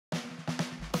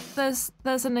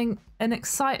there's an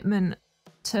excitement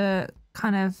to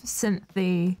kind of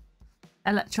synthy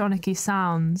electronic-y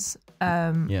sounds.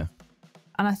 Yeah.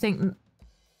 And I think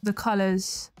the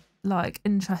colours, like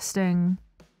interesting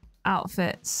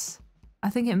outfits, I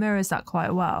think it mirrors that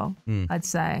quite well, I'd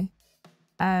say.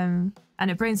 And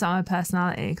it brings out my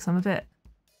personality because I'm a bit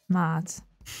mad.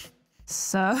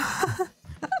 So,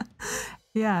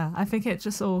 yeah, I think it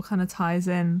just all kind of ties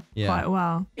in quite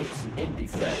well. It's an indie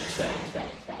flex.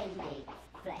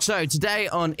 So today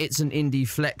on It's an Indie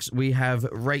Flex, we have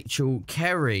Rachel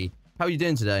Kerry. How are you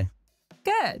doing today?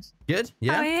 Good. Good?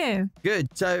 Yeah? How are you? Good.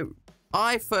 So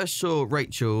I first saw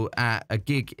Rachel at a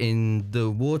gig in the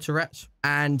Water Rats,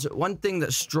 and one thing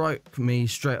that struck me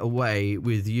straight away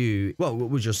with you, well, what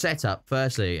was your setup,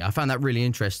 firstly. I found that really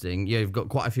interesting. You've got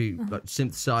quite a few like,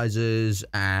 synthesizers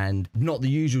and not the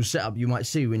usual setup you might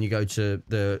see when you go to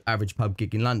the average pub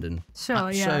gig in London.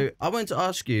 Sure, yeah. So I wanted to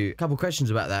ask you a couple of questions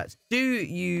about that. Do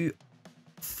you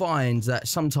find that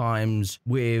sometimes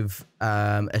with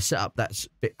a setup that's a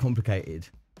bit complicated,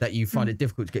 that you find it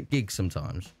difficult to get gigs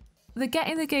sometimes?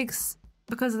 Getting the gigs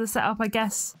because of the setup, I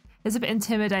guess, is a bit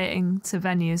intimidating to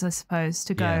venues, I suppose,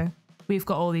 to go, we've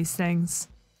got all these things,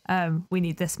 we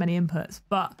need this many inputs.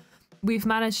 But we've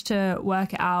managed to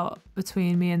work it out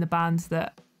between me and the band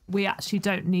that we actually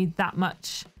don't need that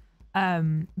much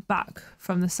back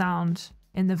from the sound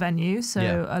in the venue.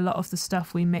 So a lot of the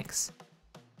stuff we mix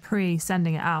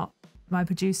pre-sending it out. My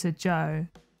producer, Joe,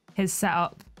 his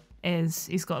setup is,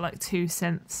 he's got like 2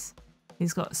 synths.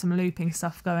 He's got some looping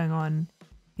stuff going on.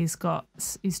 He's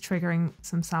triggering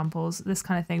some samples, this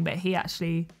kind of thing. But he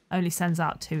actually only sends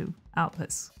out 2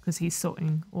 outputs because he's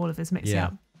sorting all of his mixing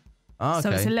out. Oh, okay.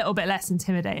 So it's a little bit less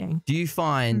intimidating. Do you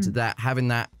find that having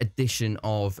that addition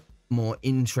of more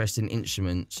interesting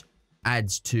instruments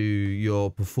adds to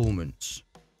your performance?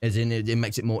 As in, it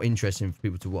makes it more interesting for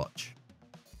people to watch?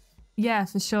 Yeah,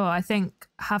 for sure. I think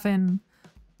having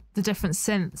the different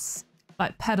synths,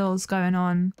 like pedals going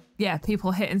on,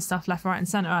 people hitting stuff left, right and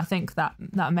centre, I think that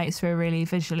makes for a really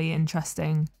visually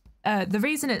interesting. The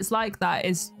reason it's like that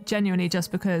is genuinely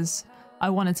just because I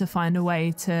wanted to find a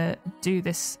way to do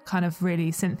this kind of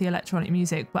really synthy electronic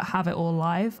music but have it all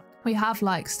live. We have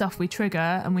like stuff we trigger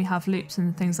and we have loops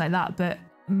and things like that, but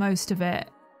most of it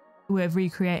we're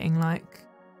recreating like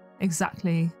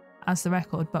exactly as the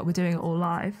record, but we're doing it all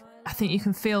live. I think you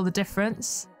can feel the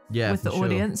difference with the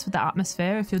audience, with the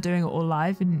atmosphere, if you're doing it all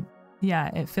live, and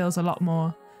it feels a lot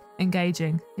more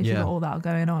engaging if you've got all that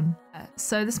going on.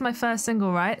 So this is my first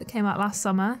single, right? It came out last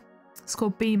summer. It's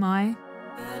called Be My.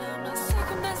 I'm not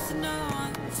second best to no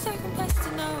one, second best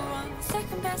to no one,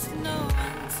 second best to no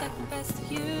one, second best to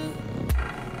you.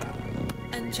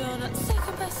 And you're not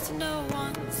second best to no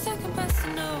one, second best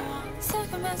to no one,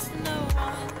 second best to no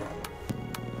one.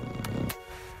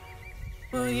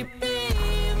 Will you be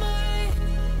my?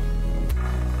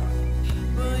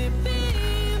 Will you be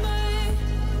my?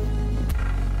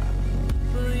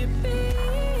 Will you be?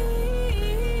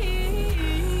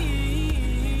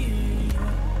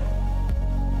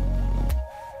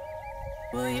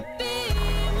 Will you be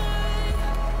my?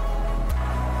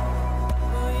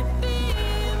 Will you be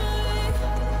my?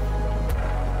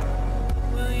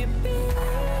 Will you be?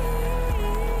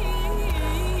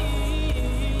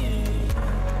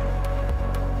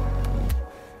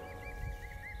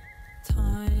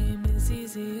 Time is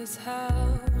easy as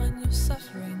hell when you're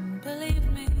suffering, believe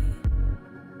me.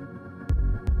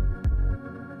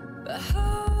 But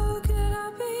how could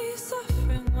I be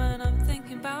suffering when I'm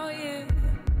thinking about you?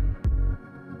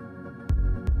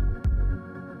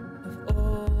 Of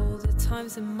all the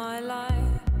times in my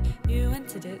life, you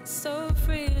entered it so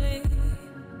freely.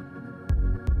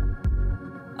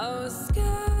 I was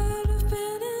scared of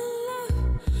being in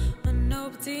love when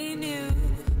nobody knew.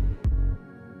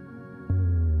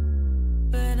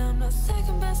 But I'm not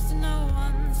second best to no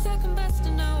one, second best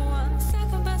to no one,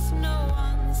 second best to no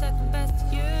one, second best to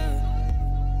you.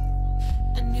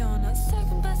 And you're not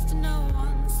second best to no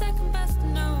one, second best to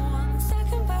no one,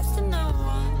 second best to no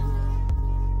one.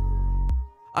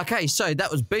 Okay, so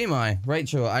that was Be My,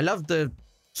 Rachel. I love the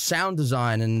sound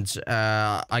design and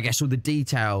I guess all the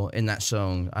detail in that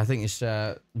song. I think it's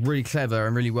really clever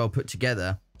and really well put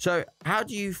together. So how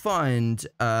do you find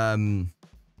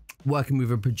working with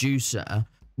a producer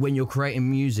when you're creating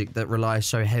music that relies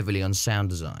so heavily on sound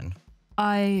design?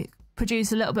 I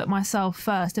produce a little bit myself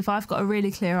first. If I've got a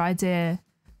really clear idea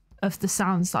of the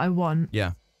sounds that I want,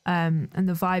 and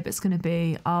the vibe it's going to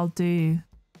be, I'll do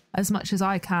as much as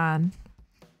I can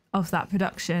of that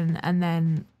production, and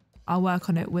then I'll work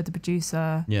on it with the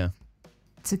producer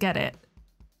to get it,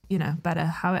 you know, better,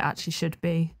 how it actually should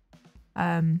be.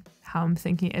 how I'm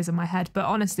thinking it is in my head. But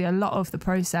honestly, a lot of the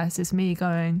process is me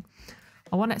going,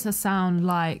 I want it to sound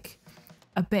like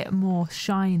a bit more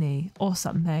shiny or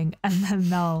something, and then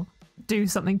they'll do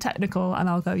something technical and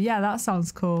I'll go, yeah, that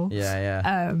sounds cool.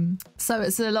 Yeah. So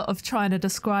it's a lot of trying to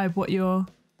describe what you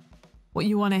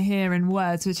want to hear in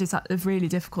words, which is a really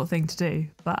difficult thing to do.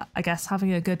 But I guess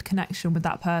having a good connection with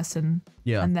that person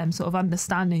and them sort of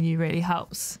understanding you really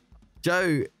helps.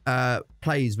 Joe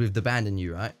plays with the band and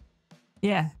you, right?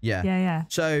 Yeah.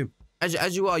 So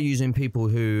as you are using people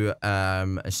who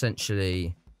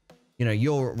essentially, you know,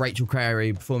 you're Rachel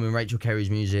Kerry performing Rachel Kerry's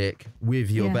music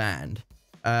with your band.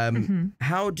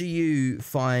 How do you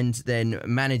find then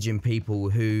managing people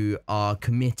who are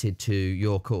committed to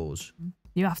your cause?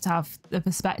 You have to have the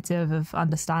perspective of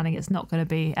understanding it's not going to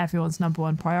be everyone's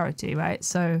 #1 priority, right?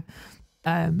 So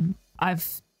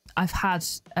I've had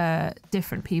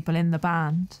different people in the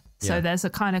band. So there's a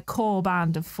kind of core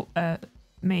band of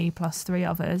me plus 3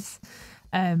 others.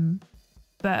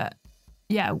 But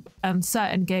yeah,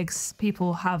 certain gigs,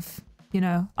 people have, you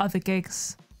know, other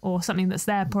gigs or something that's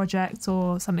their project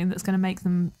or something that's going to make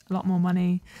them a lot more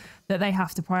money that they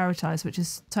have to prioritize, which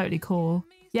is totally cool.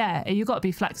 Yeah, you've got to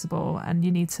be flexible and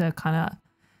you need to kind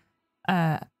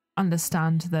of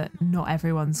understand that not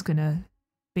everyone's going to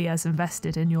be as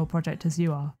invested in your project as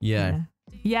you are. Yeah. You know?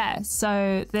 Yeah,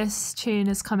 so this tune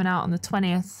is coming out on the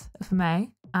 20th of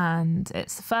May and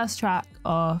it's the first track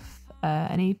of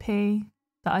an EP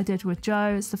that I did with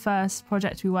Joe. It's the first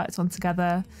project we worked on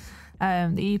together.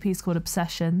 The EP is called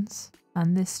Obsessions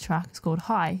and this track is called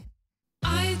High.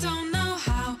 I don't know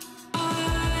how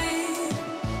I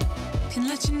can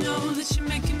let you know that you're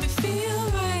making me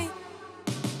feel right.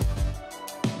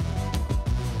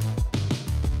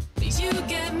 You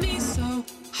get me so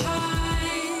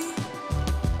high.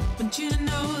 Want you to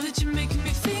know that you're making me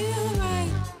feel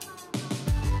right.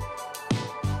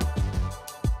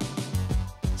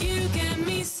 You get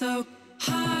me so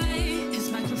high. It's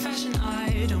my confession.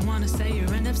 I don't want to say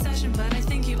you're an obsession, but I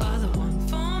think you are the one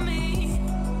for me.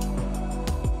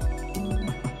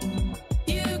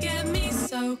 You get me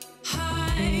so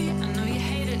high. I know you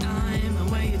hate it. I'm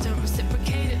aware you don't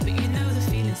reciprocate it, but you know the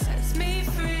feeling sets me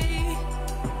free.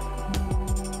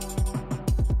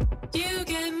 You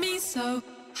get me so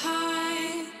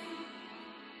high.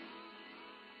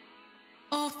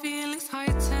 All feelings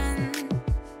heightened.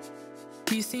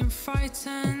 You seem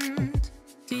frightened.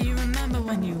 Do you remember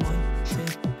when you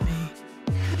wanted me?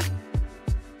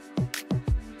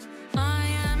 I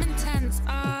am intense,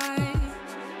 I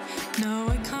know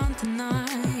I can't deny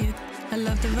it. I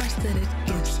love the rush that it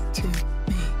gives to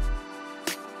me.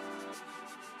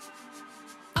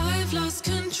 I've lost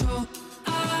control, I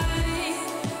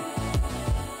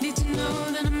need to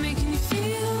know that I'm making you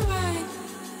feel right.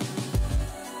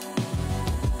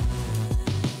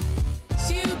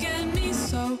 So you get me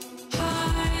so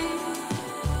high.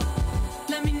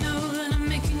 Let me know that I'm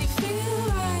making you feel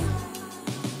right.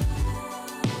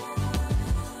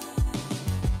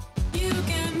 You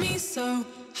get me so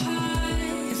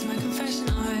high. It's my confession.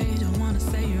 I don't want to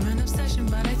say you're an obsession,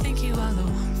 but I think you are the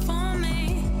one for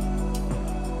me.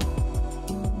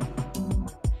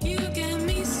 You get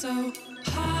me so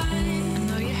high. I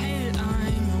know you hate it.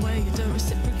 I'm aware you don't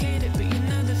reciprocate it, but you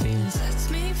know the feeling sets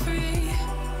me free.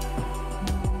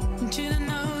 Want you to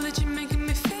know that you're making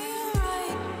me feel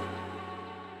right.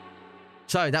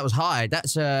 So that was High.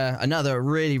 That's another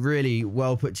really, really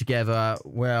well put together,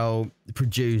 well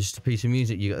produced piece of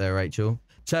music you got there, Rachel.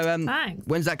 So Thanks.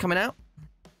 when's that coming out?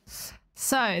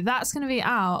 So that's going to be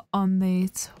out on the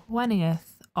 20th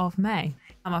of May.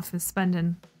 I've been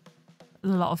spending a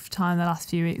lot of time the last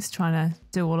few weeks trying to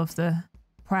do all of the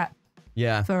prep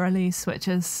for release, which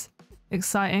is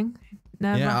exciting.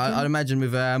 I'd imagine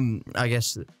with, I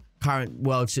guess, current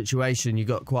world situation, you've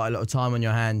got quite a lot of time on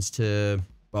your hands to,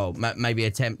 well, maybe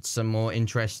attempt some more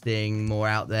interesting, more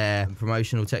out there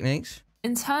promotional techniques.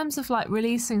 In terms of like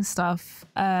releasing stuff,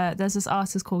 there's this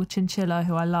artist called Chinchilla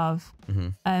who I love,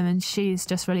 and she's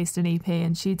just released an EP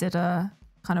and she did a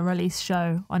kind of release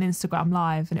show on Instagram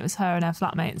Live, and it was her and her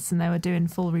flatmates and they were doing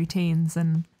full routines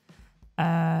and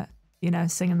you know,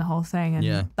 singing the whole thing,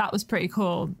 and that was pretty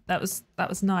cool. That was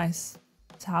nice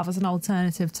to have as an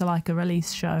alternative to like a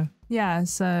release show. Yeah,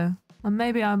 so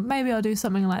maybe I'll do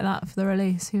something like that for the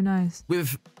release. Who knows?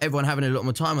 With everyone having a lot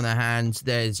more time on their hands,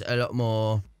 there's a lot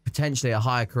more, potentially a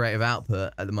higher creative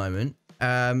output at the moment.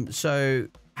 So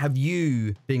have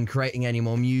you been creating any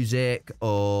more music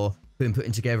or been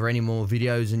putting together any more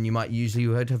videos than you might usually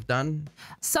would have done?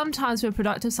 Sometimes we're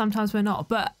productive, sometimes we're not.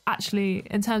 But actually,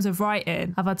 in terms of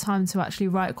writing, I've had time to actually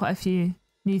write quite a few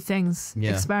new things,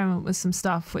 experiment with some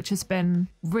stuff, which has been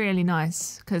really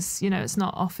nice because, you know, it's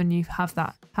not often you have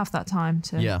that time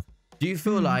to. Yeah. Do you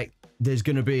feel like there's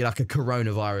going to be like a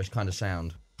coronavirus kind of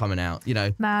sound coming out, you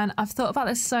know? Man, I've thought about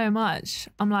this so much.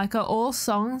 I'm like, are all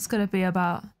songs going to be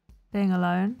about being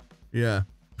alone? Yeah.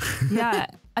 Yeah.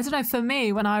 I don't know. For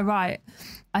me, when I write,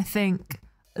 I think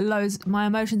my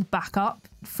emotions back up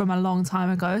from a long time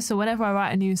ago. So whenever I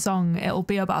write a new song, it'll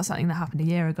be about something that happened a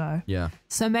year ago. Yeah.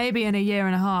 So maybe in a year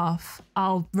and a half,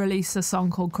 I'll release a song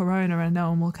called Corona and no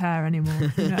one will care anymore.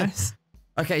 Who knows?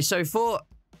 Okay, so for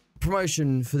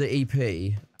promotion for the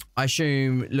EP, I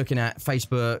assume looking at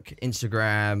Facebook,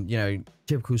 Instagram, you know,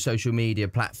 typical social media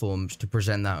platforms to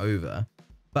present that over.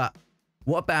 But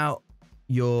what about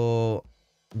your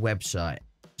website?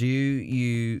 Do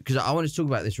you, because I wanted to talk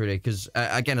about this really, because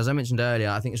again, as I mentioned earlier,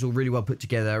 I think it's all really well put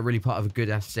together, really part of a good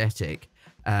aesthetic.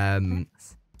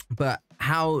 But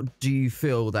how do you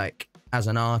feel like as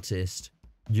an artist,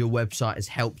 your website has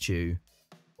helped you,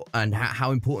 and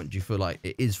how important do you feel like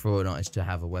it is for an artist to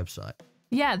have a website?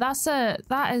 Yeah,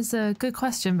 that is a good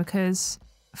question, because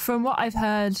from what I've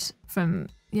heard from,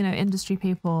 you know, industry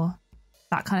people,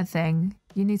 that kind of thing,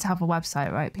 you need to have a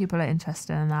website, right? People are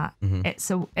interested in that. It's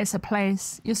a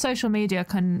place. Your social media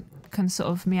can sort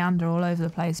of meander all over the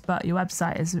place, but your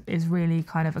website is really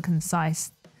kind of a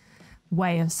concise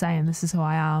way of saying, this is who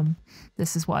I am,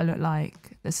 this is what I look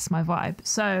like, this is my vibe.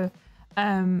 So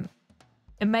in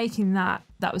making that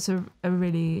was a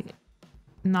really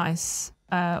nice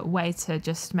way to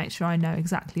just make sure I know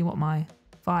exactly what my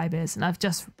vibe is, and I've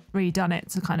just redone it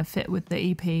to kind of fit with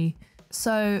the EP.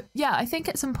 So yeah, I think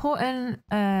it's important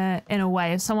in a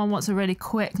way if someone wants a really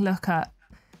quick look at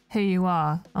who you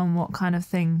are and what kind of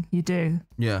thing you do.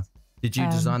 Yeah. Did you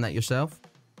design that yourself?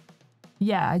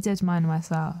 Yeah, I did mine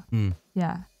myself.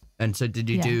 Yeah. And so did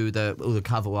you do all the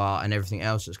cover art and everything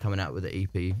else that's coming out with the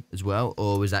EP as well,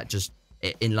 or was that just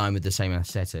in line with the same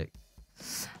aesthetic?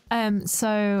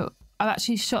 So I've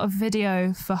actually shot a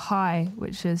video for High,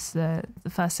 which is the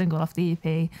first single off the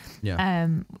EP.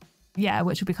 Yeah.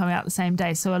 Which will be coming out the same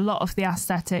day. So a lot of the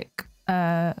aesthetic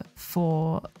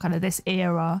for kind of this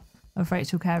era of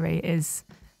Rachel Kerry has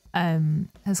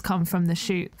come from the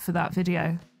shoot for that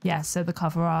video. Yeah, so the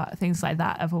cover art, things like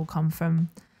that have all come from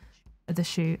the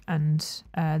shoot and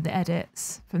the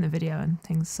edits from the video and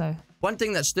things. So one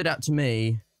thing that stood out to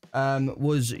me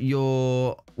was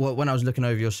when I was looking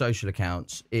over your social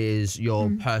accounts, is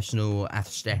your personal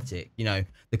aesthetic. You know,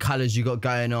 the colours you got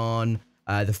going on,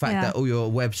 the fact that all your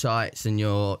websites and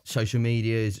your social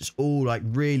medias, it's all like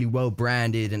really well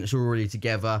branded and it's all really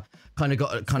together. Kind of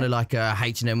got kind of like a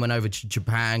H&M went over to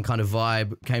Japan kind of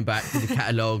vibe, came back to the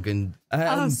catalogue and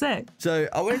sick. So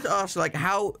I wanted to ask like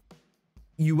how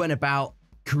you went about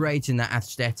creating that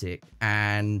aesthetic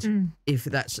and if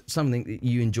that's something that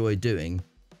you enjoy doing.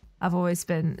 I've always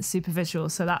been super visual,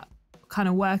 so that kind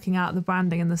of working out the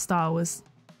branding and the style was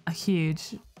a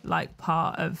huge like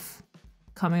part of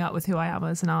coming up with who I am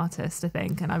as an artist, I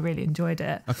think, and I really enjoyed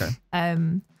it. Okay.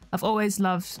 I've always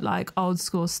loved like old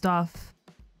school stuff,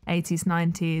 80s,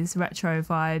 90s, retro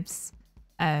vibes.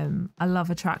 I love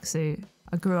a tracksuit.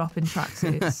 I grew up in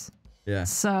tracksuits. Yeah.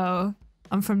 So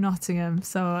I'm from Nottingham,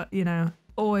 so, you know,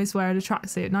 always wearing a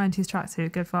tracksuit, 90s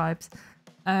tracksuit, good vibes.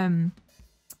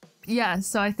 Yeah,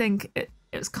 so I think it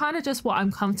was kind of just what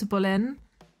I'm comfortable in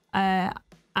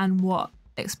and what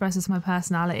expresses my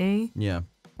personality. Yeah.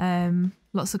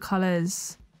 Lots of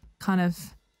colours, kind of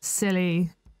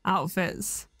silly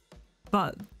outfits,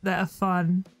 but they're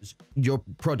fun. Your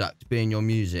product being your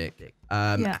music,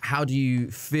 how do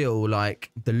you feel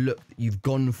like the look that you've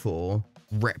gone for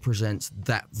represents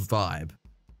that vibe?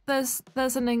 There's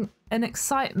an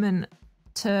excitement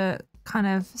to kind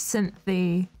of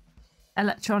synthy,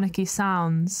 electronic-y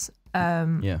sounds.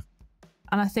 And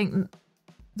I think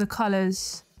the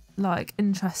colours, like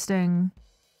interesting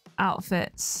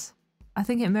outfits, I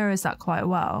think it mirrors that quite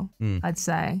well, I'd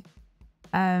say.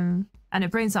 And it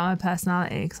brings out my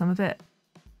personality because I'm a bit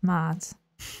mad.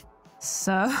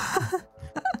 So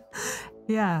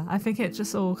yeah, I think it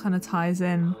just all kind of ties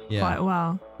in quite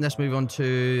well. Let's move on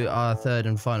to our third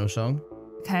and final song.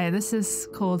 Okay, this is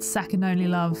called Second Only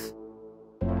Love.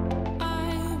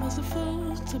 I was a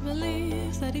fool to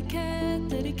believe that he cared,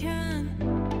 that he can.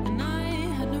 And I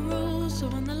had no rules, so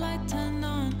when the light turned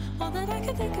on, all that I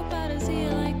could think about is he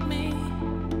like me.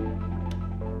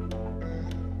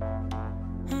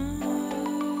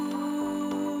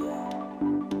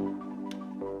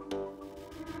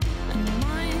 And the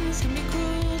minds can be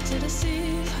cruel to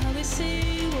deceive how we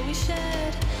see what we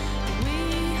shared. And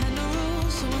we had no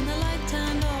rules, so when the light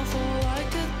turned off, all I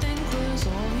could think was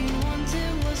all he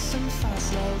wanted was some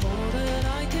fast love. All that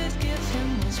I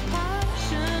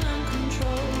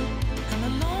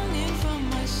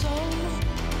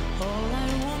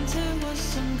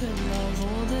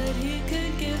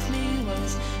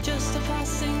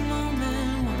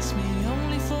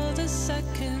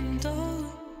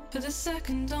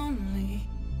second only.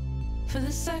 For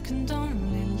the second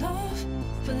only. Love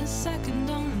for the second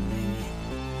only.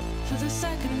 For the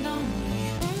second only.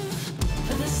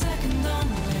 For the second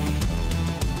only.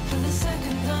 For the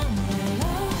second only.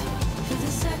 Love for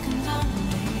the second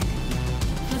only.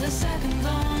 For the second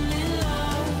only.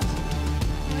 Love.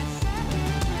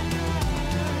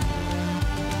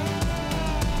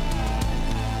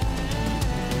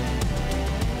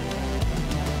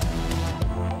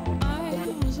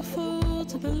 I was a fool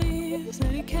to believe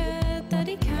that he cared, that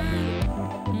he can.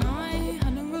 And I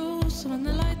had no rules, so when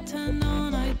the light turned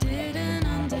on, I didn't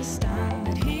understand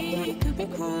that he could be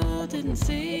cruel. Didn't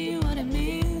see what it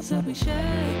means that we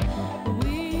share. But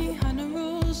we had no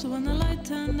rules, so when the light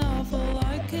turned off, all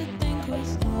I could think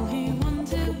was all he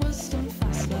wanted was some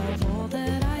fast love. All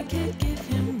that I could give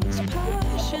him was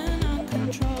passion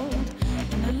uncontrolled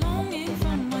and a longing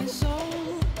from my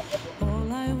soul.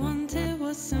 All I wanted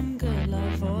was some good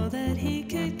love. All that he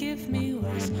could give me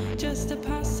was just a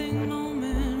passing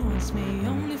moment. Wants me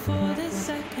only for this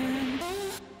second.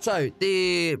 So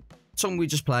the song we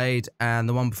just played and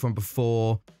the one from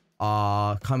before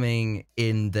are coming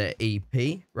in the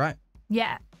EP, right?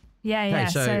 Yeah. Okay,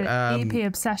 So EP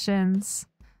Obsessions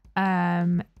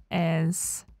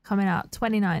is coming out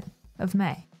 29th of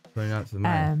May. 29th of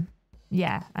May.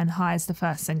 Yeah, and High is the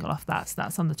first single off that, so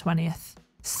that's on the 20th.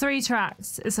 It's 3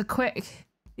 tracks. It's a quick,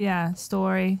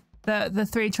 story. The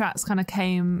 3 tracks kind of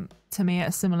came to me at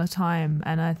a similar time,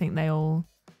 and I think they're all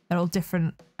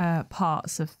different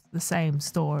parts of the same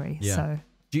story. Yeah. So,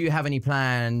 do you have any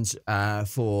plans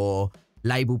for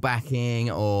label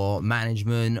backing or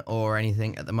management or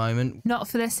anything at the moment? not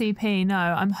for this EP. No,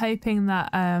 I'm hoping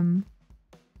that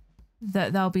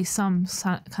that there'll be some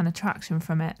kind of traction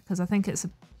from it, because I think it's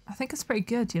pretty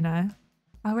good.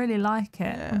 I really like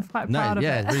it. I'm quite proud of it.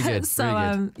 Yeah, really good. So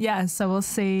really good. so we'll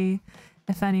see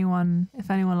if anyone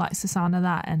likes the sound of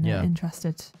that and are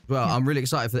interested. Well, I'm really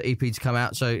excited for the EP to come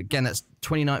out. So again, that's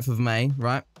 29th of May,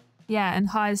 right? Yeah, and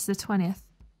High's the 20th.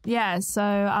 Yeah, so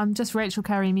I'm just Rachel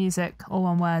Kerry Music, all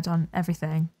one word, on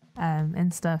everything.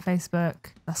 Insta, Facebook,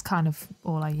 that's kind of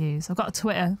all I use. I've got a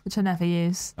Twitter, which I never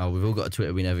use. Oh, we've all got a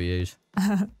Twitter we never use.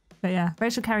 But yeah,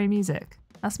 Rachel Kerry Music,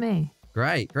 that's me.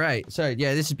 Great. So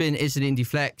yeah, this has been It's an Indie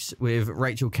Flex with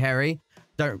Rachel Kerry.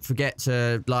 Don't forget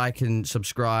to like and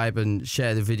subscribe and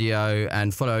share the video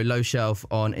and follow Low Shelf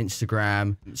on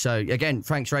Instagram. So again,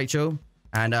 thanks Rachel,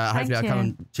 and hopefully I'll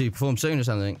come to perform soon or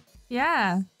something.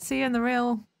 Yeah, see you in the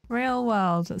real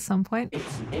world at some point.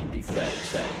 It's an Indie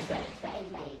Flex.